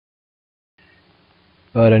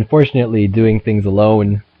But unfortunately, doing things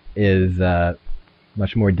alone is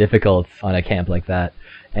much more difficult on a camp like that.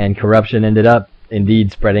 And corruption ended up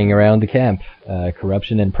indeed spreading around the camp.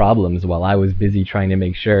 Corruption and problems while I was busy trying to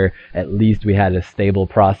make sure at least we had a stable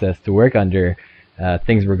process to work under.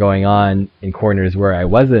 Things were going on in corners where I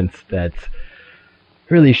wasn't that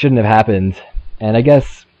really shouldn't have happened. And I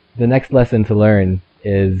guess the next lesson to learn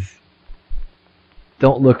is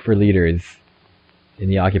don't look for leaders in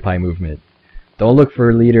the Occupy movement. Don't look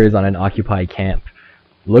for leaders on an Occupy camp.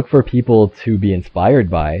 Look for people to be inspired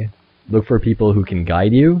by. Look for people who can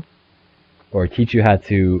guide you or teach you how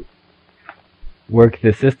to work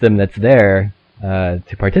the system that's there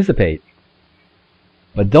to participate.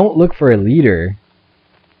 But don't look for a leader.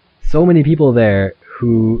 So many people there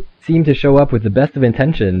who seem to show up with the best of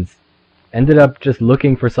intentions ended up just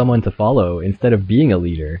looking for someone to follow instead of being a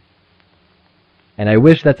leader. And I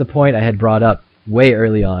wish that's a point I had brought up way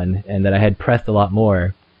early on and that I had pressed a lot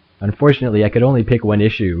more. Unfortunately, I could only pick one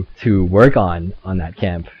issue to work on that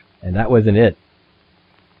camp, and that wasn't it.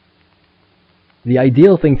 The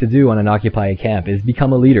ideal thing to do on an Occupy camp is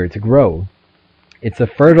become a leader, to grow. It's a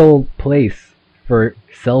fertile place for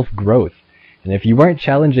self-growth. And if you weren't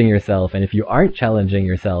challenging yourself, and if you aren't challenging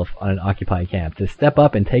yourself on an Occupy camp to step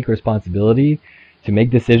up and take responsibility, to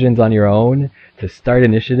make decisions on your own, to start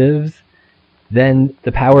initiatives, then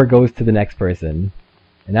the power goes to the next person.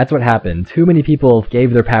 And that's what happened. Too many people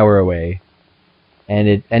gave their power away, and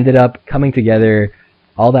it ended up coming together.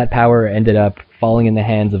 All that power ended up falling in the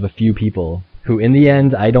hands of a few people, who in the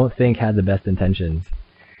end I don't think had the best intentions.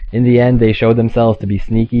 In the end, they showed themselves to be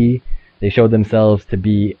sneaky, they showed themselves to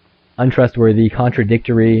be untrustworthy,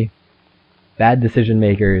 contradictory, bad decision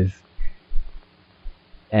makers,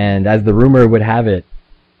 and as the rumor would have it,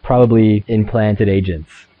 probably implanted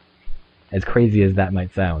agents. As crazy as that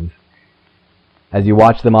might sound. As you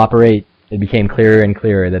watch them operate, it became clearer and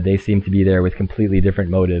clearer that they seemed to be there with completely different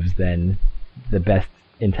motives than the best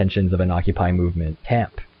intentions of an Occupy movement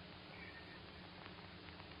camp.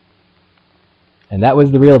 And that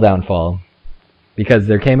was the real downfall, because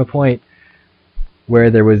there came a point where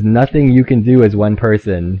there was nothing you can do as one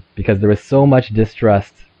person, because there was so much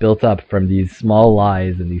distrust built up from these small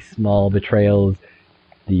lies and these small betrayals,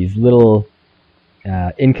 these little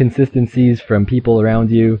inconsistencies from people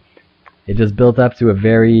around you. It just built up to a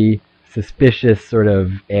very suspicious sort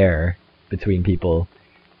of air between people.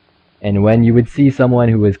 And when you would see someone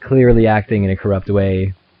who was clearly acting in a corrupt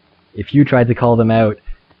way, if you tried to call them out,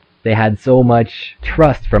 they had so much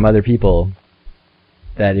trust from other people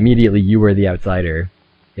that immediately you were the outsider.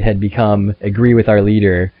 It had become, agree with our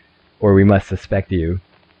leader, or we must suspect you.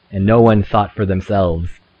 And no one thought for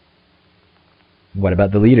themselves. What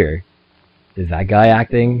about the leader? Is that guy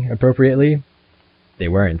acting appropriately? They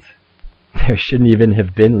weren't. There shouldn't even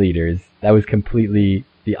have been leaders. That was completely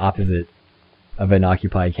the opposite of an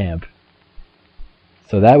Occupy camp.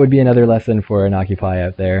 So that would be another lesson for an Occupy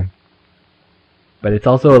out there. But it's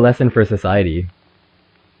also a lesson for society.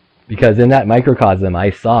 Because in that microcosm,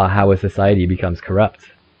 I saw how a society becomes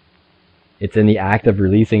corrupt. It's in the act of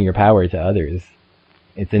releasing your power to others.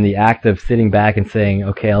 It's in the act of sitting back and saying,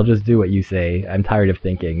 okay, I'll just do what you say. I'm tired of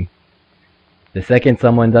thinking. The second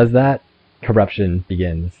someone does that, corruption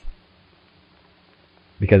begins.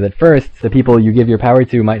 Because at first, the people you give your power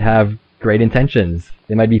to might have great intentions.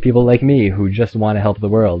 They might be people like me who just want to help the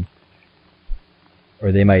world.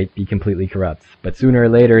 Or they might be completely corrupt. But sooner or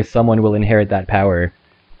later, someone will inherit that power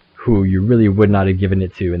who you really would not have given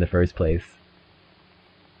it to in the first place.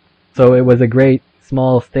 So it was a great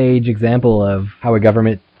small stage example of how a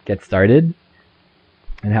government gets started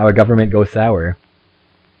and how a government goes sour.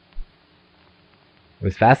 It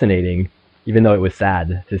was fascinating, even though it was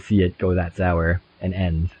sad to see it go that sour and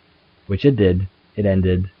end. Which it did. It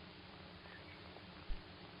ended.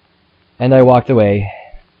 And I walked away.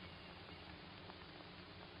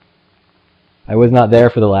 I was not there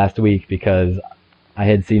for the last week because I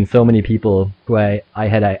had seen so many people who I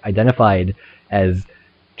had identified as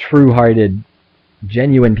true-hearted,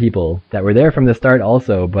 genuine people that were there from the start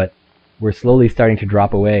also, but were slowly starting to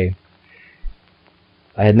drop away.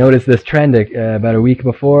 I had noticed this trend about a week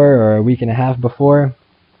before, or a week and a half before,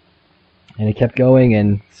 and it kept going,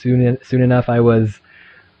 and soon enough I was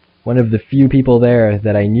one of the few people there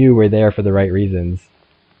that I knew were there for the right reasons.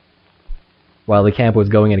 While the camp was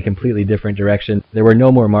going in a completely different direction, there were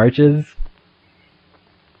no more marches.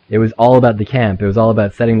 It was all about the camp. It was all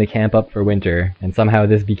about setting the camp up for winter, and somehow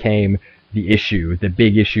this became the issue, the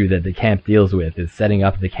big issue that the camp deals with, is setting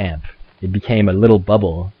up the camp. It became a little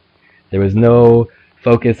bubble. There was no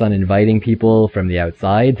focus on inviting people from the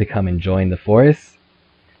outside to come and join the force.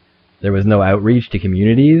 There was no outreach to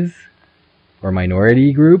communities. or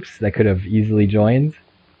minority groups that could have easily joined.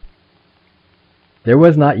 There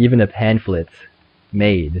was not even a pamphlet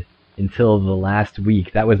made until the last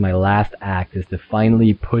week. That was my last act, is to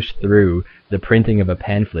finally push through the printing of a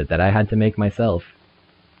pamphlet that I had to make myself.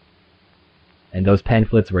 And those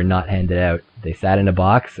pamphlets were not handed out. They sat in a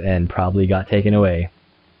box and probably got taken away.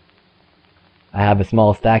 I have a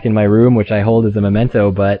small stack in my room which I hold as a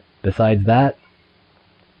memento, but besides that,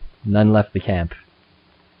 none left the camp.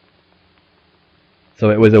 So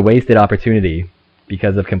it was a wasted opportunity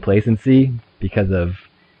because of complacency, because of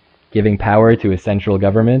giving power to a central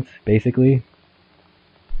government, basically,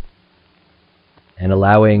 and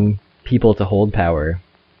allowing people to hold power.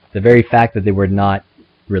 The very fact that they were not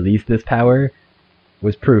released this power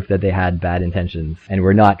was proof that they had bad intentions and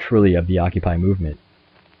were not truly of the Occupy movement.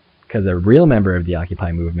 Because a real member of the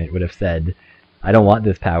Occupy movement would have said, I don't want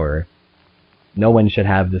this power. No one should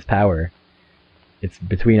have this power. It's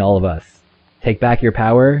between all of us. Take back your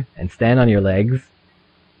power and stand on your legs,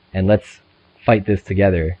 and let's fight this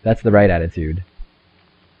together. That's the right attitude.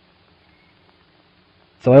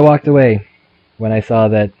 So I walked away when I saw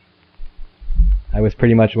that I was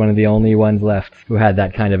pretty much one of the only ones left who had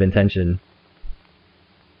that kind of intention.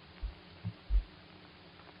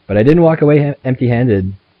 But I didn't walk away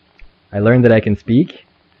empty-handed. I learned that I can speak.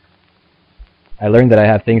 I learned that I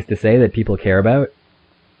have things to say that people care about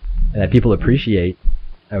and that people appreciate.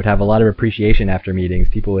 I would have a lot of appreciation after meetings.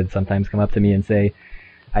 People would sometimes come up to me and say,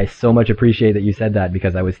 I so much appreciate that you said that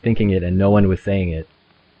because I was thinking it and no one was saying it.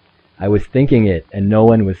 I was thinking it and no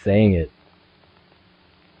one was saying it.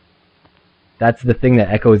 That's the thing that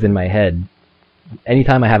echoes in my head.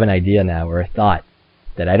 Anytime I have an idea now or a thought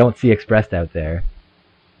that I don't see expressed out there,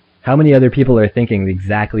 how many other people are thinking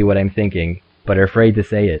exactly what I'm thinking, but are afraid to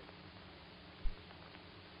say it?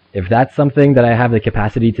 If that's something that I have the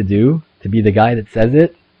capacity to do, to be the guy that says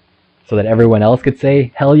it, so that everyone else could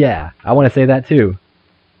say, hell yeah, I want to say that too,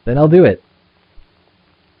 then I'll do it.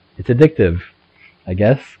 It's addictive, I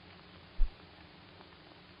guess.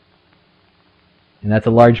 And that's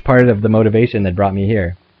a large part of the motivation that brought me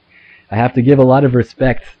here. I have to give a lot of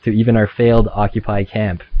respect to even our failed Occupy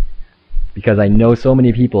camp, because I know so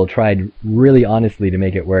many people tried really honestly to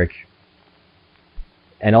make it work.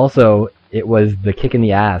 And also, it was the kick in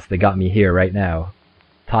the ass that got me here right now,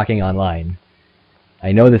 talking online.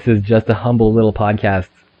 I know this is just a humble little podcast,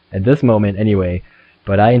 at this moment anyway,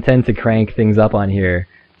 but I intend to crank things up on here,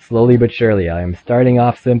 slowly but surely. I'm starting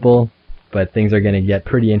off simple, but things are going to get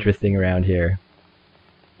pretty interesting around here.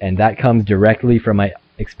 And that comes directly from my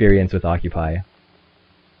experience with Occupy.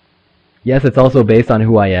 Yes, it's also based on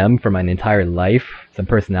who I am for my entire life, some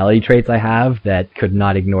personality traits I have that could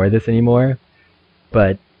not ignore this anymore,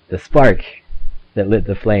 but the spark that lit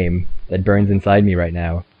the flame that burns inside me right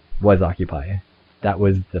now was Occupy. That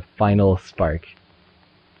was the final spark.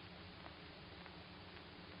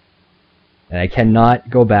 And I cannot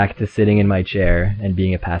go back to sitting in my chair and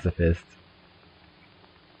being a pacifist.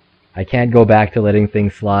 I can't go back to letting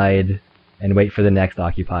things slide and wait for the next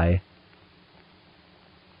Occupy.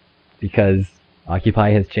 Because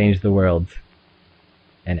Occupy has changed the world.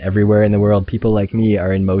 And everywhere in the world, people like me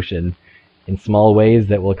are in motion, in small ways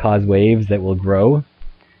that will cause waves that will grow,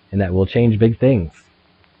 and that will change big things.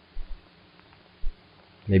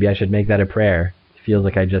 Maybe I should make that a prayer. It feels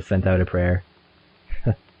like I just sent out a prayer.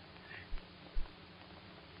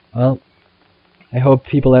 Well, I hope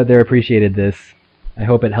people out there appreciated this. I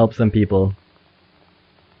hope it helps some people,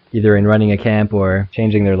 either in running a camp or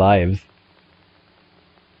changing their lives.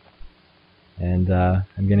 And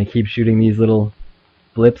I'm going to keep shooting these little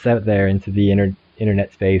blips out there into the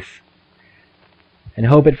internet space, and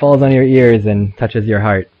hope it falls on your ears and touches your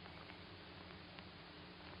heart.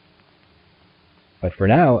 But for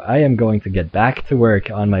now, I am going to get back to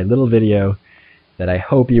work on my little video that I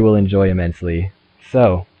hope you will enjoy immensely.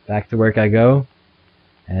 So, back to work I go,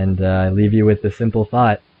 and I leave you with the simple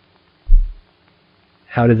thought: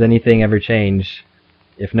 how does anything ever change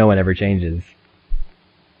if no one ever changes?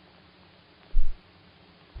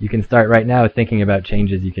 You can start right now thinking about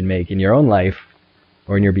changes you can make in your own life,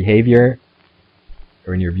 or in your behavior,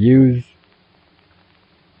 or in your views,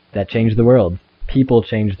 that change the world. People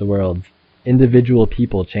change the world. Individual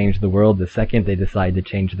people change the world the second they decide to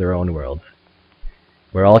change their own world.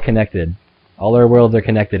 We're all connected. All our worlds are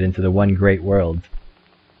connected into the one great world.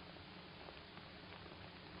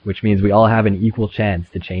 Which means we all have an equal chance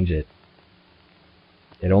to change it.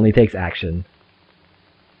 It only takes action.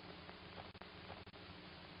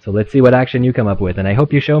 So let's see what action you come up with, and I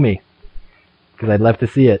hope you show me, because I'd love to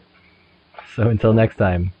see it. So until next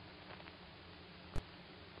time.